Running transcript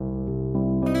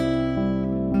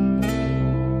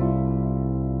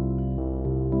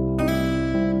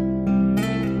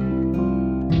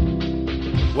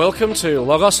Welcome to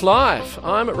Logos Live.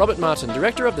 I'm Robert Martin,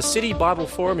 Director of the City Bible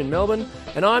Forum in Melbourne,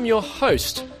 and I'm your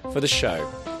host for the show.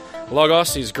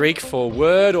 Logos is Greek for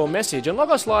word or message, and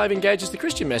Logos Live engages the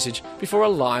Christian message before a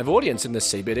live audience in the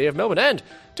CBD of Melbourne. And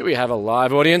do we have a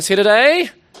live audience here today?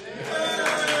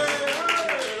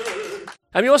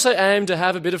 And we also aim to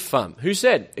have a bit of fun. Who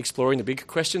said exploring the big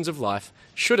questions of life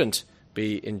shouldn't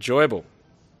be enjoyable?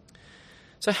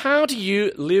 So how do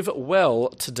you live well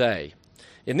today?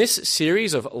 In this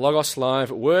series of Logos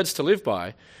Live Words to Live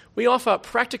By, we offer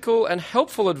practical and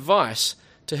helpful advice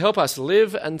to help us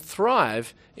live and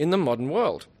thrive in the modern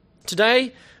world.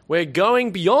 Today, we're going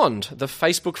beyond the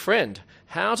Facebook friend,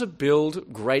 how to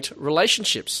build great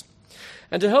relationships.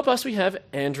 And to help us, we have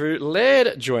Andrew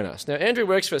Laird join us. Now, Andrew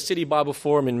works for City Bible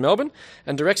Forum in Melbourne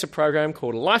and directs a program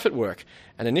called Life at Work,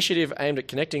 an initiative aimed at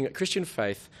connecting Christian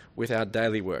faith with our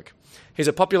daily work. He's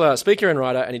a popular speaker and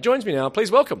writer, and he joins me now. Please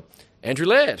welcome Andrew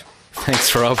Laird.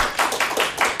 Thanks, Rob.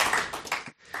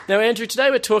 Now, Andrew,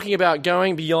 today we're talking about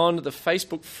going beyond the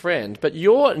Facebook friend, but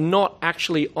you're not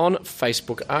actually on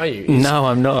Facebook, are you? No,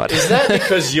 I'm not. Is that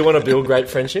because you want to build great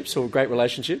friendships or great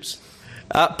relationships?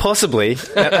 Possibly.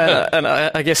 and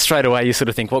I guess straight away you sort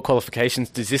of think, what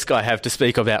qualifications does this guy have to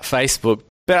speak about Facebook?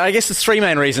 But I guess there's three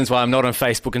main reasons why I'm not on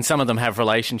Facebook, and some of them have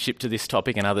relationship to this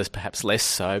topic and others perhaps less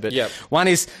so. But One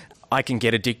is I can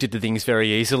get addicted to things very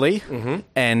easily,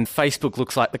 and Facebook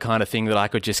looks like the kind of thing that I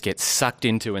could just get sucked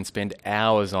into and spend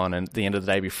hours on and at the end of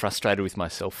the day be frustrated with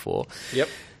myself for.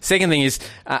 Second thing is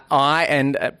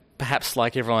perhaps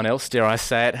like everyone else, dare I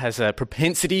say it, has a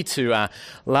propensity to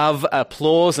love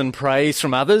applause and praise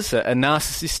from others, a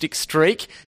narcissistic streak.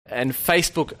 And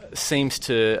Facebook seems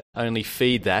to only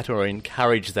feed that or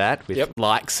encourage that with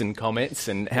likes and comments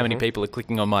and how many people are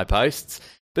clicking on my posts.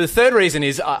 But the third reason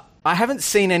is I haven't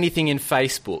seen anything in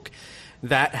Facebook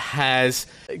that has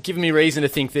given me reason to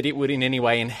think that it would in any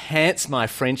way enhance my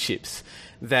friendships,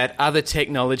 that other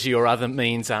technology or other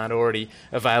means aren't already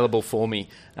available for me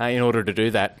in order to do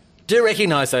that. Do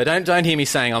recognise, though, don't hear me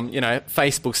saying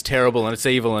Facebook's terrible and it's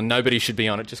evil and nobody should be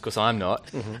on it just because I'm not.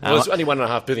 Well, there's only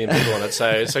 1.5 billion people on it, so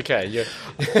it's okay.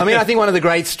 I think one of the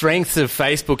great strengths of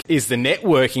Facebook is the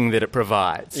networking that it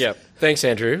provides. Thanks,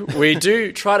 Andrew. We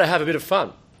do try to have a bit of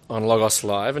fun on Logos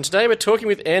Live, and today we're talking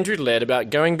with Andrew Laird about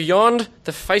going beyond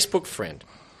the Facebook friend.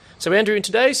 So, Andrew, in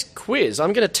today's quiz,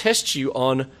 I'm going to test you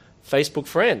on Facebook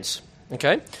friends,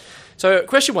 okay? So,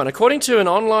 question one, according to an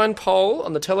online poll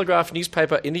on the Telegraph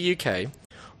newspaper in the UK,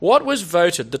 what was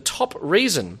voted the top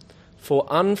reason for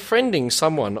unfriending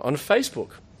someone on Facebook?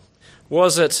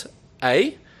 Was it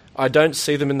A, I don't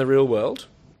see them in the real world?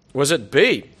 Was it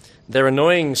B, their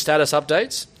annoying status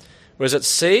updates? Was it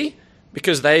C,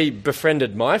 because they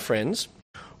befriended my friends?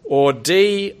 Or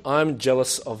D, I'm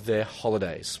jealous of their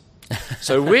holidays?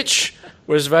 So which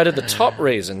was voted the top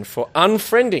reason for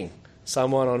unfriending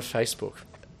someone on Facebook?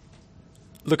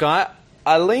 Look, I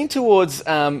lean towards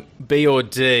B or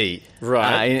D,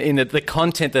 right? In the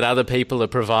content that other people are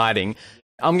providing.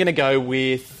 I'm going to go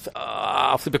with,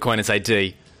 I'll flip a coin and say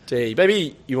D. D.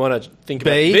 Maybe you want to think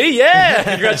about B? B? Yeah,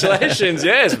 congratulations,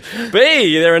 yes.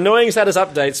 B, their annoying status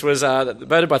updates was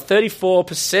voted by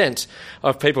 34%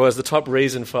 of people as the top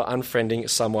reason for unfriending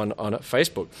someone on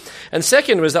Facebook. And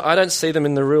second was that I don't see them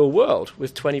in the real world,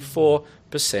 with 24%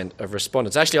 of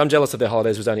respondents. Actually, I'm jealous of their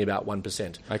holidays was only about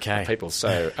 1% of people.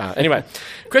 So anyway,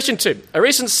 question two. A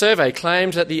recent survey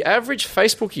claimed that the average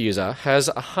Facebook user has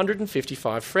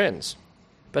 155 friends.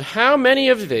 But how many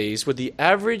of these would the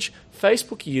average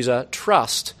Facebook user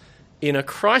trust in a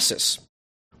crisis?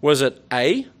 Was it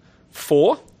A,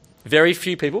 4, very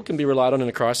few people can be relied on in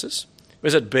a crisis?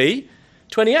 Was it B,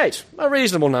 28, a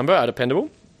reasonable number, are dependable?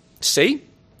 C,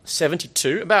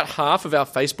 72, about half of our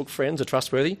Facebook friends are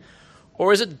trustworthy?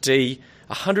 Or is it D,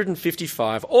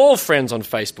 155, all friends on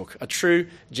Facebook are true,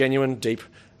 genuine, deep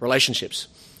relationships?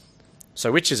 So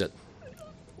which is it?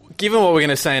 Given what we're going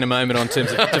to say in a moment on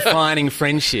terms of defining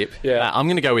friendship, I'm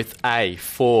going to go with A,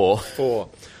 4. 4.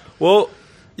 Well,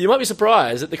 you might be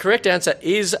surprised that the correct answer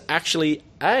is actually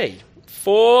A.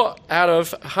 4 out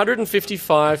of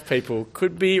 155 people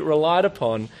could be relied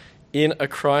upon in a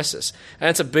crisis.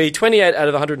 Answer B, 28 out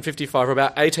of 155, or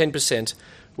about 18%,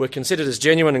 were considered as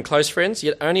genuine and close friends,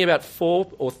 yet only about 4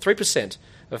 or 3%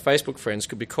 of Facebook friends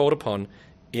could be called upon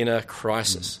in a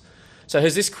crisis. So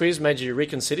has this quiz made you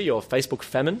reconsider your Facebook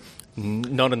famine?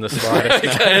 Not in the slightest.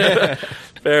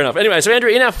 Fair enough. Anyway, so Andrew,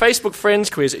 in our Facebook Friends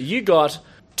quiz, you got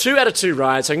 2 out of 2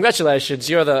 right. So congratulations.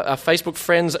 You're the Facebook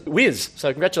Friends whiz.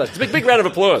 So congratulations. Big round of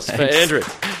applause for Andrew.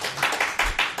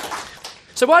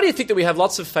 So why do you think that we have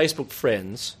lots of Facebook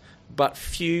friends but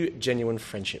few genuine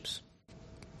friendships?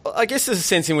 I guess there's a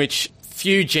sense in which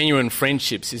few genuine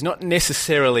friendships is not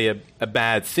necessarily a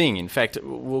bad thing. In fact,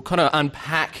 we'll kind of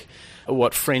unpack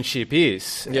what friendship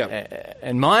is. Yeah.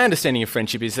 And my understanding of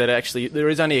friendship is that actually there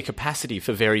is only a capacity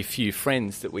for very few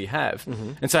friends that we have.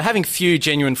 Mm-hmm. And so having few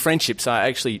genuine friendships I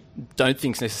actually don't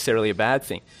think is necessarily a bad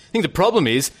thing. I think the problem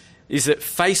is that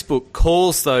Facebook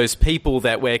calls those people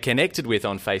that we're connected with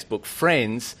on Facebook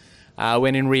friends,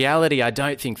 when in reality I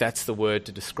don't think that's the word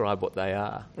to describe what they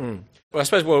are. Mm. Well, I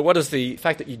suppose, what is the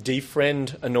fact that you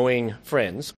defriend annoying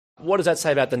friends, what does that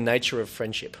say about the nature of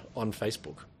friendship on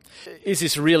Facebook? Is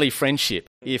this really friendship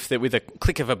if that with a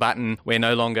click of a button we're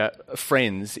no longer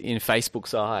friends in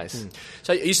Facebook's eyes? Mm.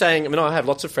 So are you saying, I mean, I have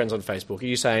lots of friends on Facebook, are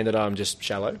you saying that I'm just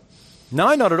shallow?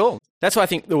 No, not at all. That's why I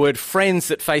think the word friends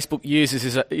that Facebook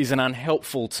uses is an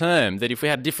unhelpful term, that if we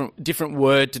had a different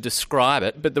word to describe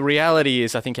it, but the reality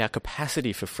is I think our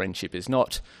capacity for friendship is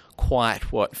not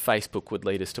quite what Facebook would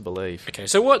lead us to believe. Okay,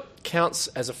 so what counts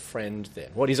as a friend then?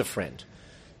 What is a friend?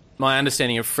 My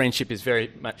understanding of friendship is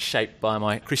very much shaped by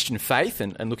my Christian faith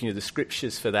and looking at the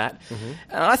scriptures for that. Mm-hmm.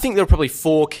 And I think there are probably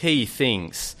 4 key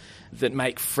things that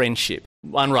make friendship.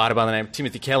 One writer by the name of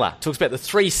Timothy Keller talks about the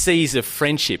 3 C's of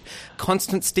friendship: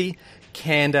 constancy,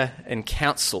 candour and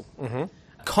counsel. Mm-hmm.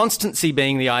 Constancy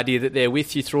being the idea that they're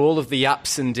with you through all of the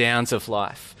ups and downs of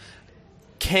life.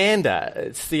 Candour,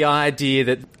 it's the idea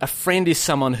that a friend is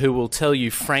someone who will tell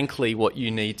you frankly what you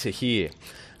need to hear.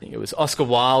 I think it was Oscar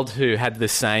Wilde who had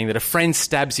this saying that a friend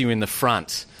stabs you in the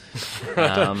front.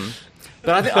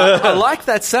 But I like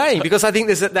that saying because I think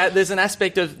there's an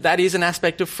aspect of that is an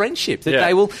aspect of friendship that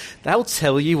they will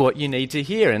tell you what you need to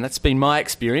hear, and that's been my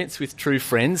experience with true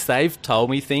friends. They've told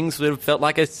me things that have felt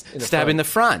like a stab in the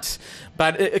front,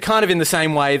 but kind of in the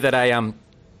same way that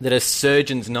a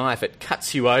surgeon's knife, it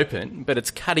cuts you open, but it's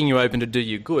cutting you open to do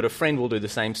you good. A friend will do the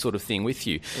same sort of thing with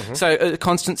you. Mm-hmm. So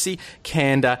constancy,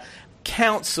 candour,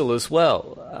 counsel as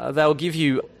well. They'll give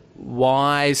you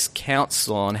wise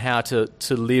counsel on how to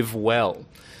live well.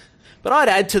 But I'd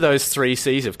add to those 3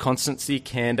 C's of constancy,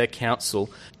 candour,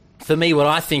 counsel, for me what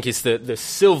I think is the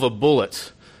silver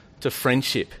bullet to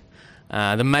friendship,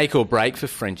 the make or break for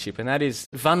friendship, and that is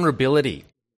vulnerability.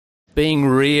 Being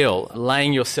real,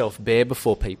 laying yourself bare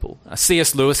before people.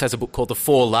 C.S. Lewis has a book called The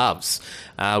 4 Loves,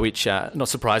 which, not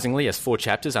surprisingly, has 4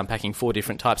 chapters unpacking 4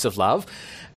 different types of love.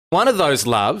 One of those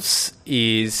loves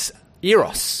is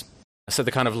eros, so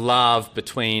the kind of love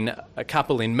between a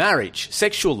couple in marriage,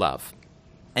 sexual love.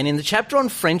 And in the chapter on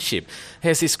friendship,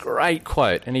 there's this great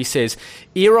quote, and he says,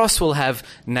 "Eros will have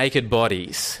naked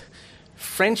bodies.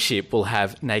 Friendship will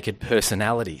have naked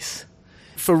personalities."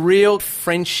 For real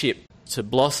friendship to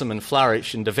blossom and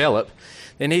flourish and develop,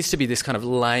 there needs to be this kind of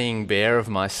laying bare of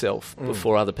myself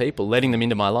before other people, letting them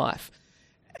into my life.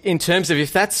 In terms of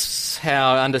if that's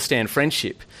how I understand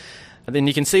friendship, then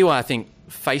you can see why I think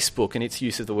Facebook and its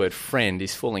use of the word friend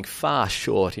is falling far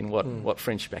short in what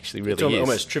friendship actually really is. It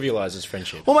almost trivialises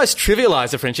friendship. Almost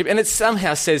trivialises friendship, and it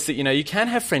somehow says that, you can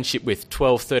have friendship with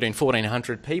 12, 13,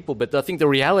 1,400 people, but I think the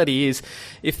reality is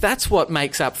if that's what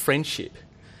makes up friendship,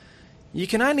 you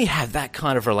can only have that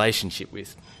kind of relationship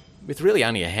with really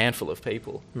only a handful of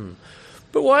people.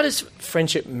 But why does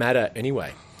friendship matter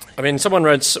anyway? I mean, someone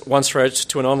once wrote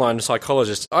to an online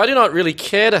psychologist, "I do not really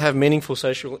care to have meaningful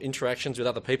social interactions with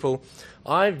other people.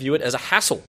 I view it as a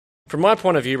hassle. From my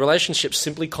point of view, relationships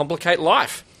simply complicate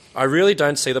life. I really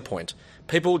don't see the point.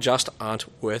 People just aren't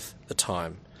worth the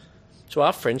time." So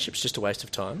are friendships just a waste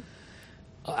of time?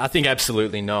 I think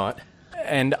absolutely not.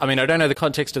 And, I mean, I don't know the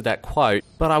context of that quote,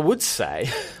 but I would say,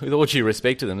 with all due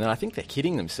respect to them, that I think they're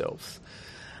kidding themselves.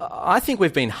 I think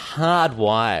we've been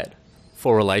hardwired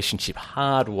for relationship,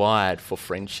 hardwired for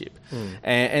friendship.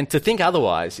 And to think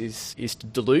otherwise is to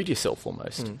delude yourself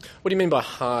almost. What do you mean by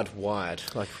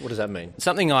hardwired? Like, what does that mean?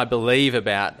 Something I believe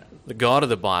about the God of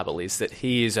the Bible is that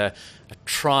he is a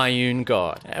triune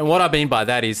God. And what I mean by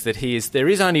that is that there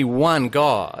is only one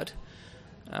God,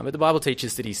 but the Bible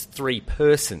teaches that he's 3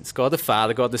 persons: God the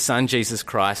Father, God the Son, Jesus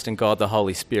Christ, and God the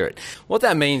Holy Spirit. What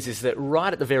that means is that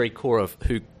right at the very core of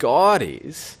who God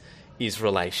is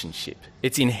relationship.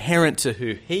 It's inherent to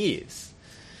who he is.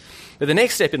 But the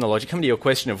next step in the logic, coming to your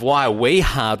question of why are we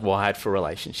hardwired for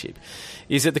relationship,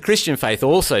 is that the Christian faith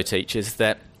also teaches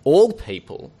that all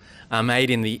people are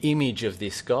made in the image of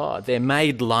this God. They're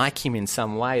made like him in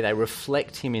some way. They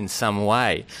reflect him in some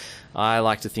way. I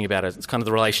like to think about it as kind of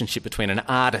the relationship between an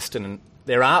artist and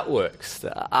their artworks.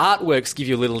 The artworks give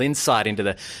you a little insight into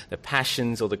the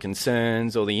passions or the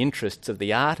concerns or the interests of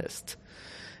the artist.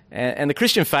 And the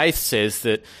Christian faith says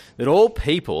that all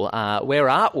people we're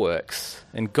artworks,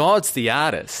 and God's the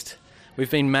artist. We've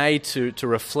been made to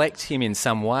reflect him in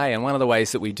some way, and one of the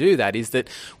ways that we do that is that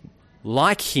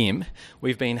like him,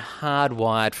 we've been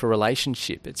hardwired for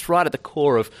relationship. It's right at the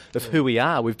core of who we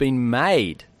are. We've been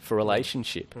made for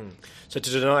relationship. So to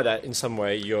deny that in some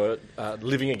way, you're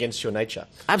living against your nature.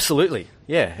 Absolutely.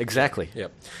 Yeah, exactly.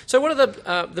 Yep. So what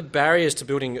are the barriers to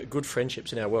building good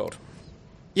friendships in our world?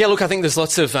 Yeah, look, I think there's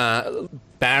lots of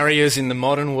barriers in the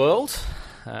modern world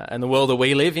and the world that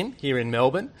we live in here in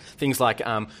Melbourne. Things like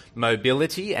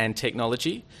mobility and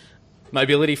technology.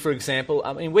 Mobility, for example,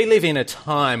 I mean, we live in a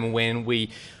time when we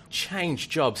change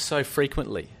jobs so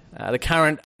frequently. The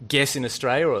current guess in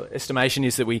Australia, or estimation,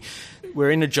 is that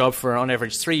we're in a job for, on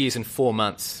average, 3 years and 4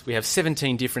 months. We have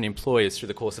 17 different employers through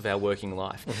the course of our working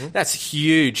life. That's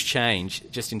huge change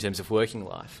just in terms of working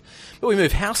life. But we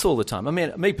move house all the time. I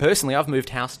mean, me personally, I've moved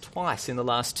house twice in the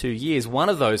last 2 years. One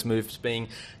of those moves being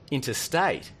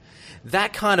interstate.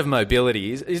 That kind of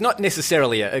mobility is not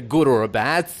necessarily a good or a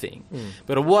bad thing,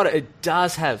 but what it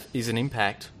does have is an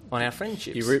impact on our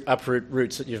friendships. You uproot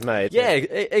roots that you've made. Yeah,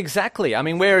 exactly. I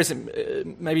mean, whereas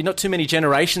maybe not too many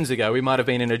generations ago we might have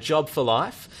been in a job for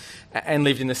life and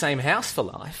lived in the same house for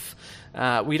life,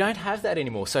 we don't have that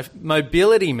anymore. So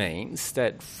mobility means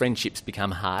that friendships become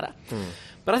harder.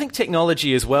 But I think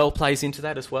technology as well plays into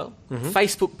that as well.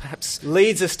 Facebook perhaps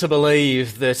leads us to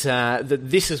believe that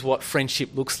that this is what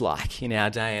friendship looks like in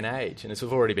our day and age. And as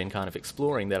we've already been kind of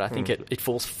exploring that, I think it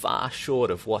falls far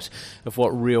short of what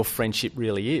real friendship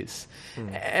really is.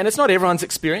 And it's not everyone's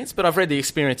experience, but I've read the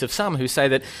experience of some who say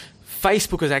that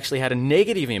Facebook has actually had a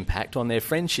negative impact on their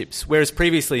friendships, whereas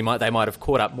previously they might have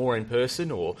caught up more in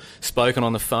person or spoken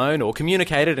on the phone or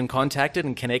communicated and contacted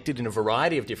and connected in a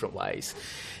variety of different ways.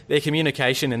 Their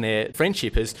communication and their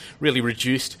friendship has really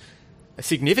reduced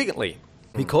significantly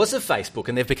because of Facebook,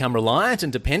 and they've become reliant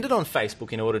and dependent on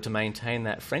Facebook in order to maintain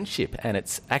that friendship, and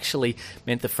it's actually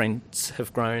meant the friends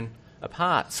have grown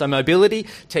apart. So mobility,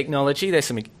 technology, there's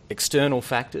some external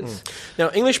factors.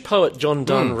 Now, English poet John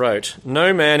Donne wrote,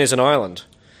 "No man is an island."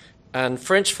 And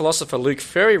French philosopher Luc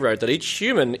Ferry wrote that each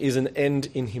human is an end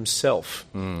in himself.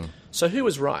 So who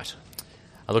was right?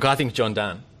 Look, I think John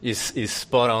Donne is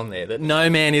spot on there, that no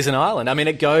man is an island. I mean,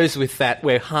 it goes with that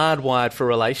we're hardwired for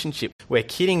relationship. We're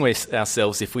kidding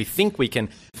ourselves if we think we can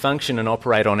function and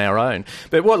operate on our own.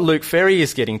 But what Luc Ferry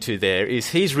is getting to there is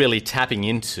he's really tapping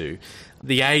into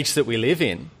the age that we live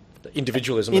in.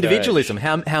 Individualism.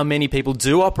 How many people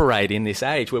do operate in this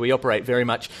age where we operate very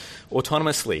much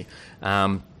autonomously.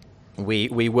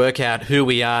 We work out who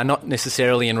we are, not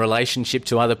necessarily in relationship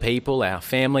to other people, our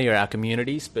family or our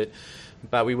communities, but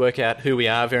we work out who we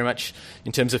are very much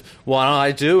in terms of what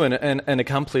I do and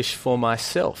accomplish for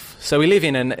myself. So we live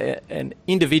in an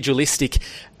individualistic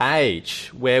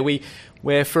age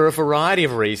where for a variety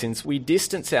of reasons we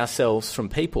distance ourselves from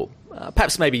people.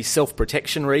 Perhaps maybe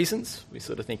self-protection reasons. We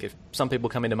sort of think if some people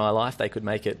come into my life, they could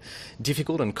make it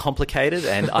difficult and complicated,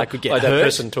 and I could get like hurt. That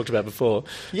person talked about before.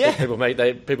 Yeah,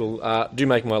 people do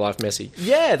make my life messy.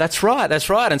 Yeah, that's right.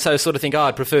 And so I sort of think,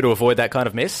 I'd prefer to avoid that kind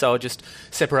of mess, so I'll just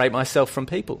separate myself from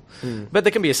people. But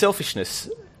there can be a selfishness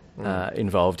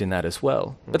involved in that as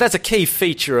well. But that's a key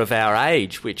feature of our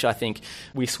age, which I think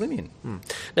we swim in.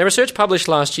 Now, research published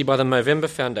last year by the Movember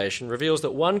Foundation reveals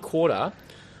that 1/4,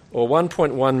 or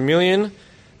 1.1 million,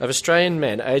 of Australian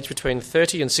men aged between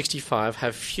 30 and 65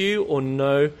 have few or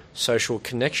no social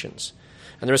connections.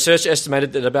 And the research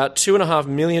estimated that about 2.5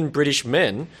 million British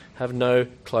men have no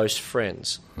close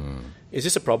friends. Is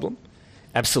this a problem?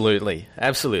 Absolutely.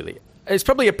 It's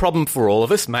probably a problem for all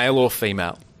of us, male or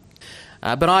female.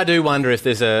 But I do wonder if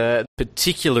there's a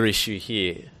particular issue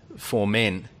here for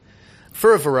men,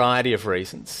 for a variety of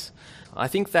reasons. I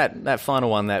think that final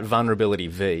one, that vulnerability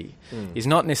V, is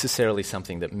not necessarily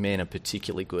something that men are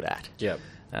particularly good at. Yep.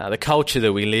 The culture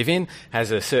that we live in has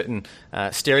a certain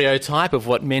stereotype of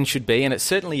what men should be, and it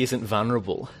certainly isn't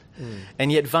vulnerable.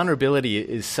 And yet vulnerability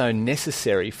is so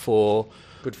necessary for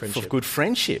good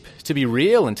friendship, to be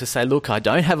real and to say, look, I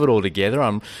don't have it all together,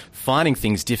 I'm finding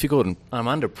things difficult and I'm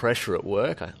under pressure at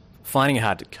work, I'm finding it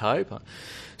hard to cope, I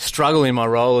struggle in my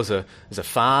role as a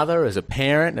father, as a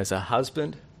parent, as a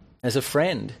husband, as a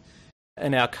friend.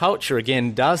 And our culture,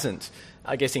 again, doesn't,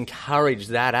 I guess, encourage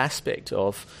that aspect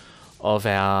of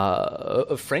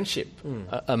friendship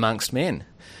amongst men.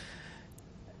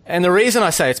 And the reason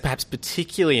I say it's perhaps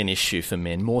particularly an issue for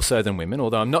men, more so than women,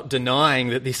 although I'm not denying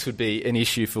that this would be an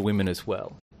issue for women as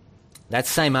well. That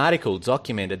same article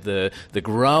documented the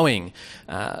growing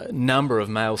number of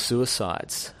male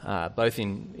suicides, both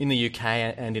in the UK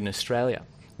and in Australia.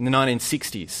 In the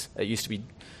 1960s, it used to be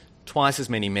twice as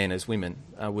many men as women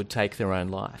would take their own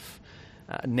life.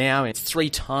 Now it's 3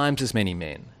 times as many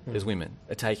men as women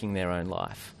are taking their own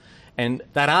life. And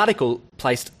that article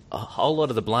placed a whole lot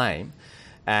of the blame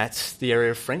at the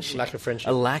area of friendship. Lack of friendship.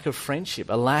 A lack of friendship,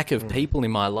 a lack of people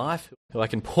in my life who I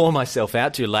can pour myself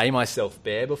out to, lay myself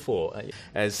bare before,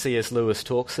 as C.S. Lewis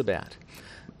talks about.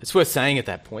 It's worth saying at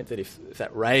that point that if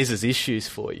that raises issues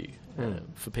for you,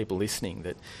 for people listening,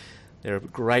 that there are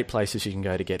great places you can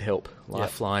go to get help,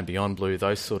 Lifeline, Beyond Blue,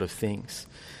 those sort of things,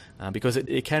 because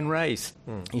it can raise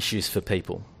issues for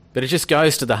people. But it just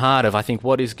goes to the heart of, I think,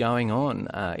 what is going on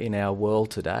in our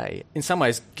world today. In some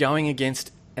ways, going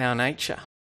against our nature.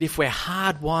 If we're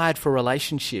hardwired for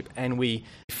relationship and we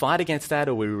fight against that,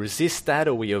 or we resist that,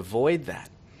 or we avoid that,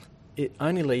 it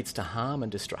only leads to harm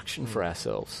and destruction for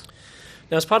ourselves.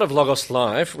 Now, as part of Logos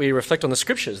Live, we reflect on the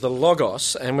Scriptures, the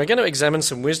Logos, and we're going to examine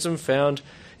some wisdom found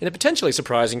in a potentially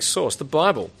surprising source, the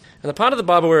Bible. And the part of the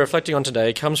Bible we're reflecting on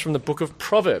today comes from the book of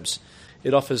Proverbs.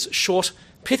 It offers short,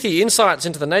 pithy insights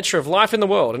into the nature of life in the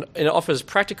world, and it offers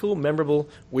practical, memorable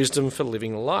wisdom for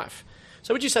living life.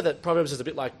 So would you say that Proverbs is a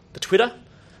bit like the Twitter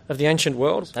of the ancient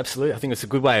world? Absolutely. I think it's a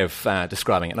good way of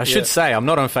describing it. And I should say, I'm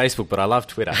not on Facebook, but I love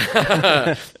Twitter.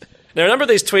 Now, a number of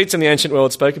these tweets in the ancient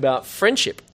world spoke about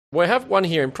friendship. We have one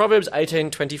here in Proverbs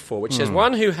 18:24, which says,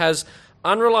 "One who has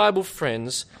unreliable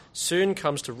friends soon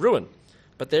comes to ruin,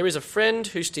 but there is a friend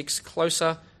who sticks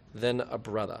closer than a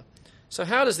brother." So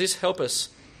how does this help us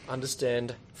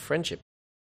understand friendship?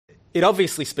 It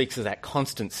obviously speaks of that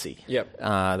constancy Yep.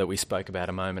 that we spoke about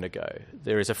a moment ago.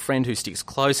 There is a friend who sticks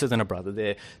closer than a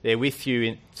brother. They're with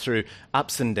you through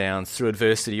ups and downs, through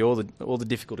adversity, all the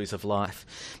difficulties of life.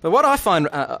 But what I find,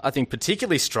 I think,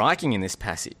 particularly striking in this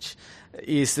passage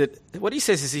is that what he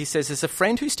says there's a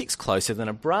friend who sticks closer than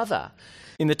a brother.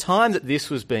 In the time that this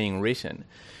was being written,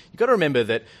 you've got to remember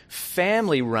that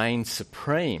family reigned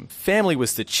supreme. Family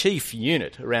was the chief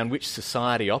unit around which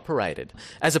society operated,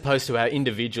 as opposed to our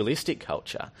individualistic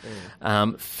culture.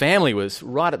 Family was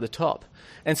right at the top.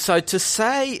 And so to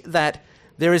say that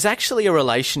there is actually a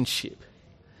relationship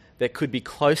that could be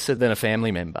closer than a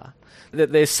family member,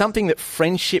 that there's something that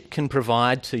friendship can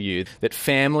provide to you that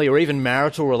family or even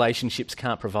marital relationships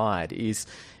can't provide is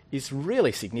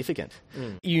really significant.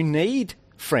 You need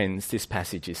friends, this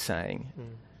passage is saying.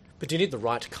 But do you need the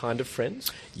right kind of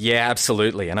friends? Yeah,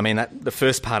 absolutely. And I mean, the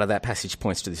first part of that passage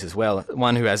points to this as well.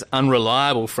 One who has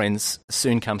unreliable friends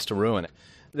soon comes to ruin.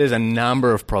 There's a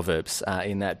number of proverbs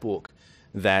in that book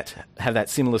that have that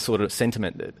similar sort of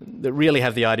sentiment, that really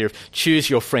have the idea of choose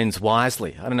your friends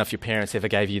wisely. I don't know if your parents ever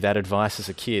gave you that advice as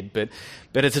a kid, but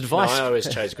it's advice. No, I always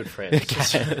chose good friends.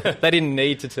 They didn't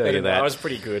need to tell you that. I was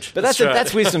pretty good. But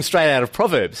that's wisdom straight out of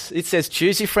Proverbs. It says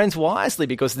choose your friends wisely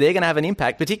because they're going to have an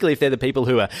impact, particularly if they're the people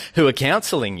who are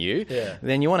counselling you. Yeah.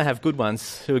 Then you want to have good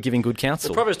ones who are giving good counsel.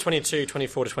 Well, Proverbs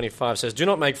 22:24-25 says, "Do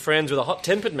not make friends with a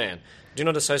hot-tempered man. Do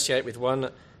not associate with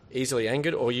one easily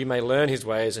angered, or you may learn his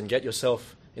ways and get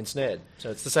yourself ensnared."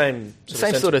 So it's the same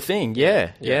sort of thing.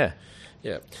 Yeah.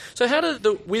 So how does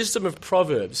the wisdom of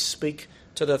Proverbs speak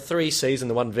to the 3 C's and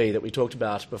the 1 V that we talked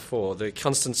about before, the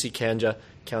constancy, candor,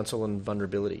 counsel and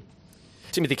vulnerability?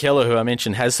 Timothy Keller, who I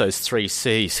mentioned, has those 3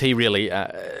 C's. He really,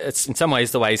 it's in some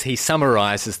ways the ways he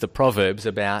summarises the Proverbs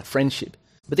about friendship.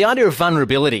 But the idea of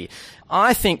vulnerability,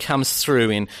 I think, comes through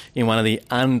in one of the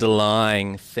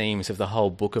underlying themes of the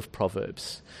whole book of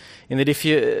Proverbs. In that if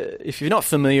you're not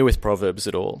familiar with Proverbs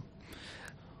at all,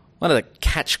 one of the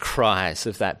catch cries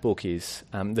of that book is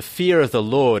the fear of the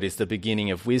Lord is the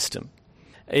beginning of wisdom.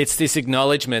 It's this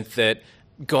acknowledgement that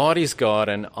God is God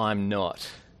and I'm not.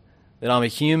 That I'm a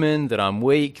human, that I'm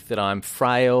weak, that I'm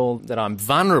frail, that I'm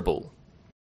vulnerable.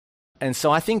 And so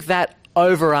I think that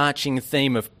overarching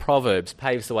theme of Proverbs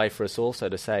paves the way for us also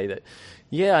to say that,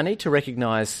 yeah, I need to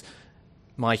recognise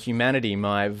my humanity,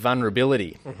 my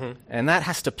vulnerability, and that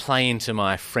has to play into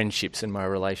my friendships and my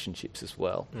relationships as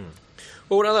well.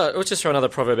 Well, let's just throw another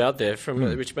proverb out there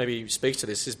which maybe speaks to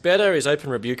this. Is better is open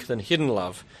rebuke than hidden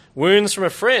love. Wounds from a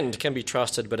friend can be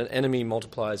trusted, but an enemy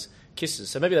multiplies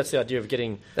kisses. So maybe that's the idea of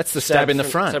getting... That's the stab in the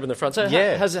front. Stab in the front. So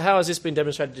yeah. How has this been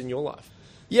demonstrated in your life?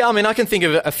 Yeah, I mean, I can think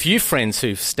of a few friends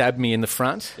who've stabbed me in the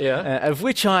front, of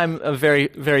which I'm very,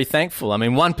 very thankful. I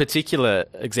mean, one particular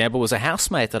example was a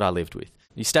housemate that I lived with.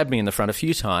 He stabbed me in the front a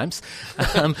few times,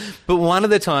 but one of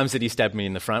the times that he stabbed me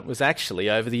in the front was actually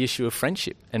over the issue of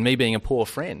friendship and me being a poor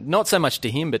friend. Not so much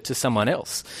to him, but to someone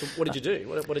else. So what did you do?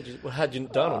 What had you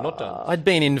done or not done? I'd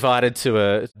been invited to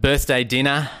a birthday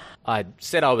dinner. I'd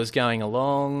said I was going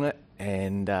along,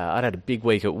 And I'd had a big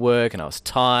week at work and I was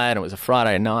tired, and it was a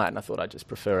Friday night, and I thought I'd just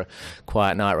prefer a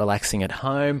quiet night relaxing at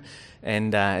home,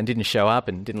 and didn't show up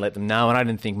and didn't let them know, and I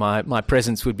didn't think my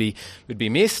presence would be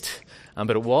missed,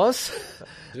 but it was.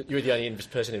 You were the only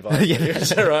person invited. Yeah. Is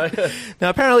that right? Now,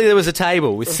 apparently there was a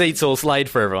table with seats all slayed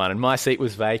for everyone, and my seat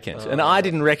was vacant. And I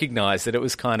didn't recognise that it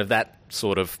was kind of that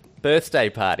sort of birthday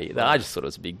party. I just thought it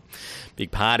was a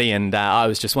big party, and I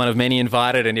was just one of many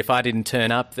invited, and if I didn't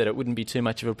turn up, that it wouldn't be too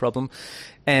much of a problem.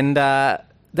 And that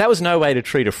was no way to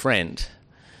treat a friend.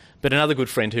 But another good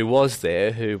friend who was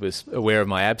there, who was aware of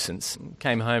my absence,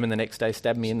 came home and the next day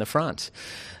stabbed me in the front.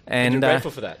 And you're grateful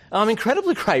for that? I'm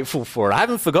incredibly grateful for it. I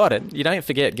haven't forgotten it. You don't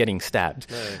forget getting stabbed.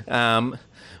 No.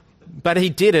 But he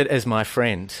did it as my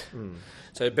friend.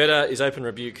 So better is open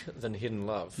rebuke than hidden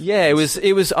love. Yeah, it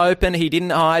was open. He didn't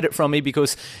hide it from me,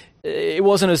 because it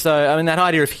wasn't as though, that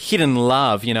idea of hidden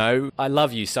love, I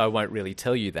love you so I won't really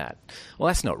tell you that. Well,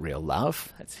 that's not real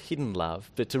love. That's hidden love.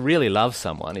 But to really love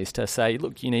someone is to say,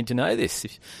 look, you need to know this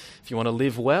if you want to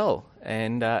live well.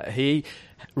 And he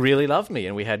really loved me,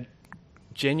 and we had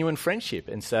genuine friendship,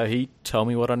 and so he told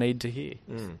me what I needed to hear.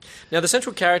 Now, the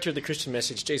central character of the Christian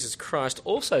message, Jesus Christ,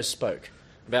 also spoke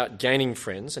about gaining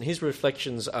friends, and his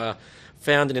reflections are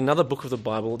found in another book of the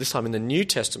Bible, this time in the New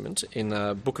Testament, in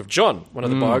the book of John, one of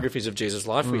the biographies of Jesus'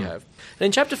 life we have. And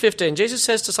in chapter 15, Jesus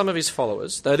says to some of his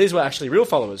followers, though these were actually real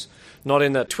followers, not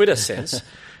in the Twitter sense,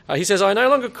 he says, I no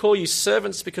longer call you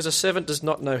servants, because a servant does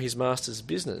not know his master's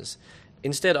business.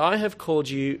 Instead, I have called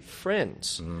you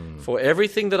friends, for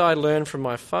everything that I learned from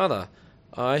my Father,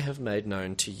 I have made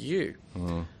known to you.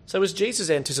 So was Jesus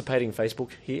anticipating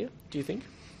Facebook here, do you think?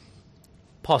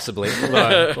 Possibly,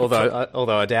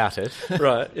 although I doubt it.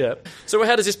 Right, yeah. So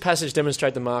how does this passage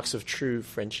demonstrate the marks of true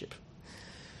friendship?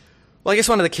 Well, I guess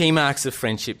one of the key marks of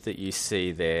friendship that you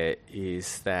see there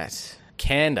is that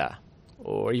candour,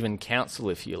 or even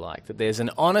counsel, if you like, that there's an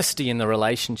honesty in the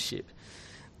relationship.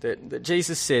 That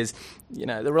Jesus says,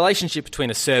 the relationship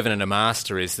between a servant and a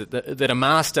master is that a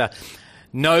master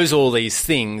knows all these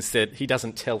things that he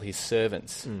doesn't tell his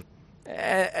servants.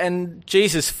 And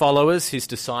Jesus' followers, his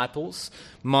disciples,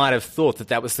 might have thought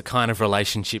that was the kind of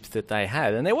relationship that they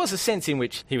had. And there was a sense in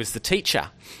which he was the teacher.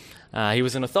 He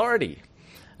was an authority.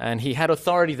 And he had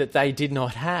authority that they did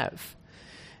not have.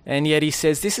 And yet he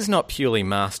says, this is not purely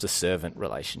master-servant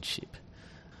relationship.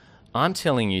 I'm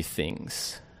telling you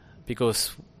things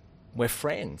because we're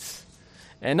friends.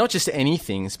 And not just any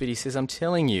things, but he says, I'm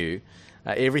telling you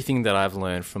everything that I've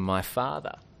learned from my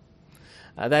Father.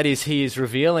 That is, he is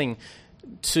revealing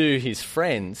to his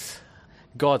friends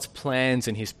God's plans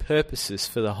and his purposes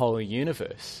for the whole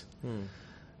universe.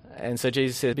 And so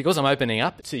Jesus said, because I'm opening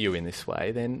up to you in this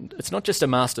way, then it's not just a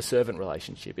master-servant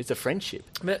relationship, it's a friendship.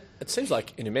 I mean, it seems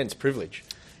like an immense privilege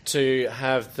to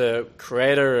have the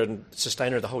creator and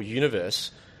sustainer of the whole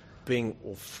universe being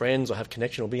friends or have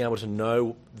connection or being able to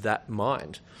know that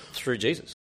mind through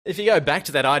Jesus. If you go back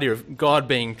to that idea of God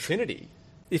being Trinity,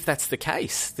 if that's the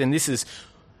case, then this is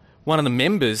one of the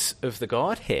members of the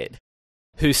Godhead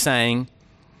who's saying,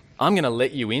 I'm going to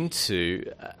let you into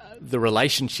the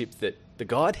relationship that the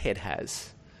Godhead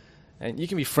has. And you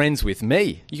can be friends with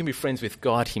me. You can be friends with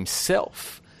God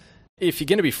himself. If you're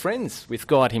going to be friends with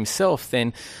God himself,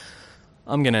 then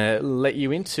I'm going to let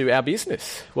you into our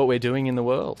business, what we're doing in the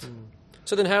world.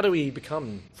 So then how do we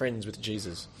become friends with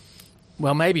Jesus?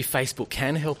 Well, maybe Facebook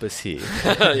can help us here.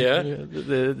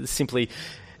 Yeah? Simply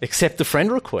accept the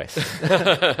friend request.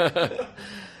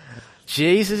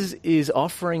 Jesus is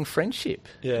offering friendship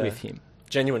with him.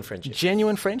 Genuine friendship.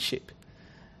 Genuine friendship.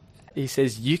 He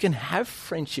says, you can have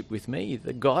friendship with me,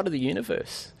 the God of the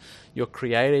universe, your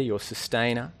creator, your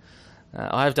sustainer.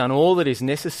 I have done all that is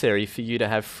necessary for you to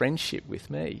have friendship with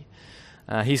me.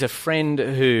 He's a friend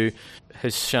who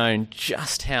has shown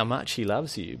just how much he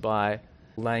loves you by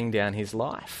laying down his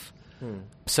life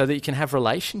so that you can have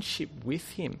relationship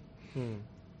with him.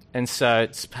 And so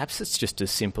perhaps it's just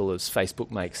as simple as Facebook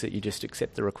makes it. You just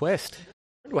accept the request.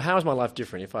 Well, how is my life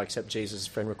different if I accept Jesus'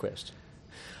 friend request?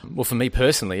 Well, for me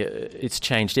personally, it's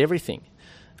changed everything.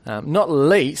 Not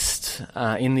least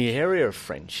in the area of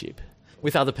friendship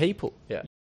with other people. Yeah.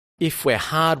 If we're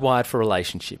hardwired for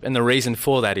relationship, and the reason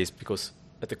for that is because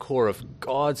at the core of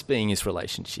God's being is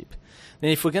relationship, then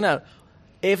if we're going to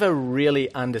ever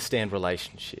really understand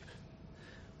relationship,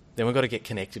 then we've got to get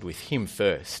connected with him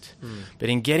first. But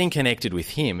in getting connected with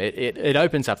him, it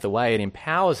opens up the way, it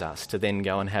empowers us to then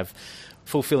go and have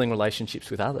fulfilling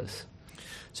relationships with others.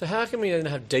 So how can we then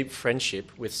have deep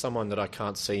friendship with someone that I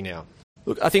can't see now?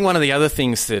 Look, I think one of the other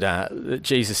things that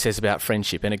Jesus says about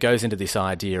friendship, and it goes into this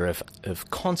idea of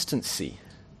constancy.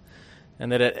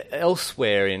 And that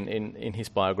elsewhere in his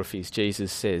biographies,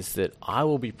 Jesus says that I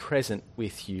will be present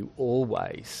with you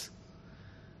always.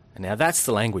 And now that's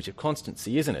the language of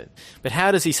constancy, isn't it? But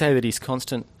how does he say that he's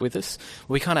constant with us?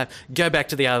 Well, we kind of go back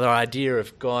to the other idea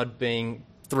of God being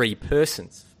three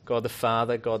persons. God the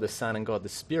Father, God the Son, and God the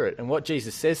Spirit. And what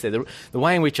Jesus says there, the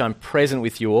way in which I'm present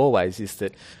with you always is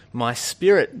that my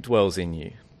Spirit dwells in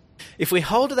you. If we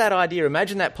hold to that idea,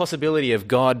 imagine that possibility of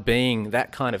God being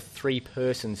that kind of three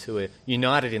persons who are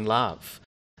united in love,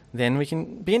 then we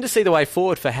can begin to see the way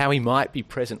forward for how he might be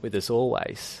present with us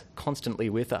always, constantly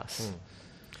with us.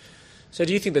 So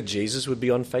do you think that Jesus would be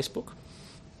on Facebook?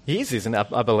 He isn't it?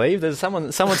 I believe. There's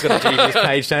someone's got a Jesus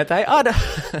page, don't they? I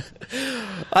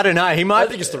don't know. He might. I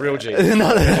think it's the real Jesus.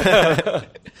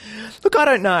 Look, I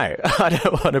don't know. I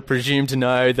don't want to presume to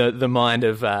know the mind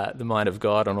of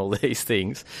God on all these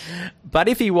things. But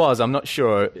if he was, I'm not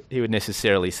sure he would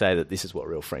necessarily say that this is what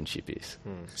real friendship is.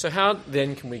 So how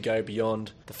then can we go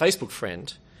beyond the Facebook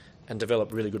friend and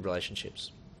develop really good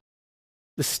relationships?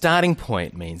 The starting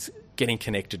point means getting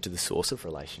connected to the source of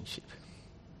relationship.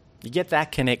 You get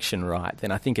that connection right,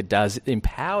 then I think it does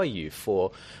empower you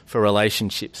for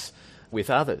relationships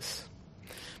with others.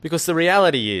 Because the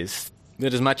reality is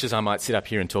that as much as I might sit up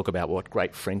here and talk about what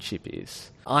great friendship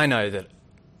is, I know that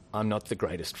I'm not the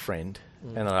greatest friend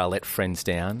and that I let friends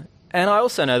down. And I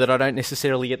also know that I don't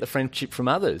necessarily get the friendship from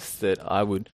others that I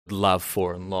would love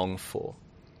for and long for.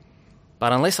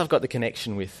 But unless I've got the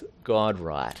connection with God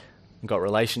right and got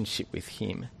relationship with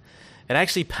him, it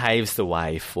actually paves the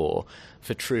way for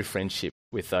true friendship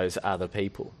with those other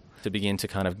people, to begin to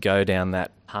kind of go down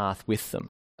that path with them,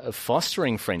 of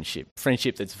fostering friendship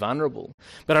that's vulnerable.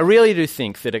 But I really do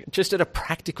think that just at a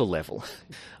practical level,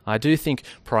 I do think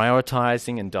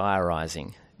prioritising and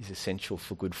diarising is essential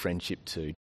for good friendship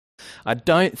too. I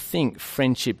don't think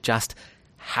friendship just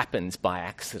happens by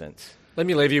accident. Let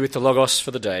me leave you with the Logos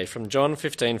for the day from John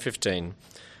 15:15.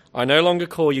 I no longer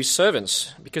call you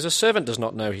servants, because a servant does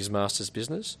not know his master's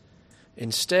business.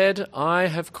 Instead, I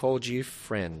have called you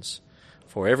friends,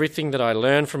 for everything that I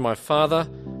learned from my Father,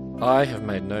 I have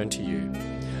made known to you.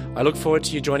 I look forward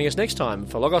to you joining us next time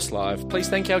for Logos Live. Please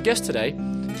thank our guest today,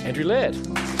 Andrew Laird.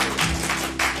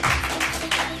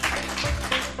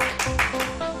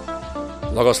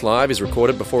 Logos Live is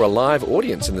recorded before a live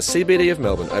audience in the CBD of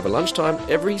Melbourne over lunchtime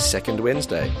every second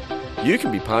Wednesday. You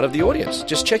can be part of the audience.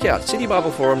 Just check out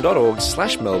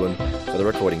citybibleforum.org/Melbourne for the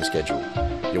recording schedule.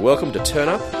 You're welcome to turn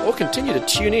up or continue to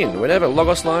tune in whenever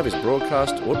Logos Live is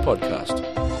broadcast or podcast.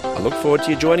 I look forward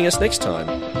to you joining us next time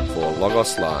for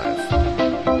Logos Live.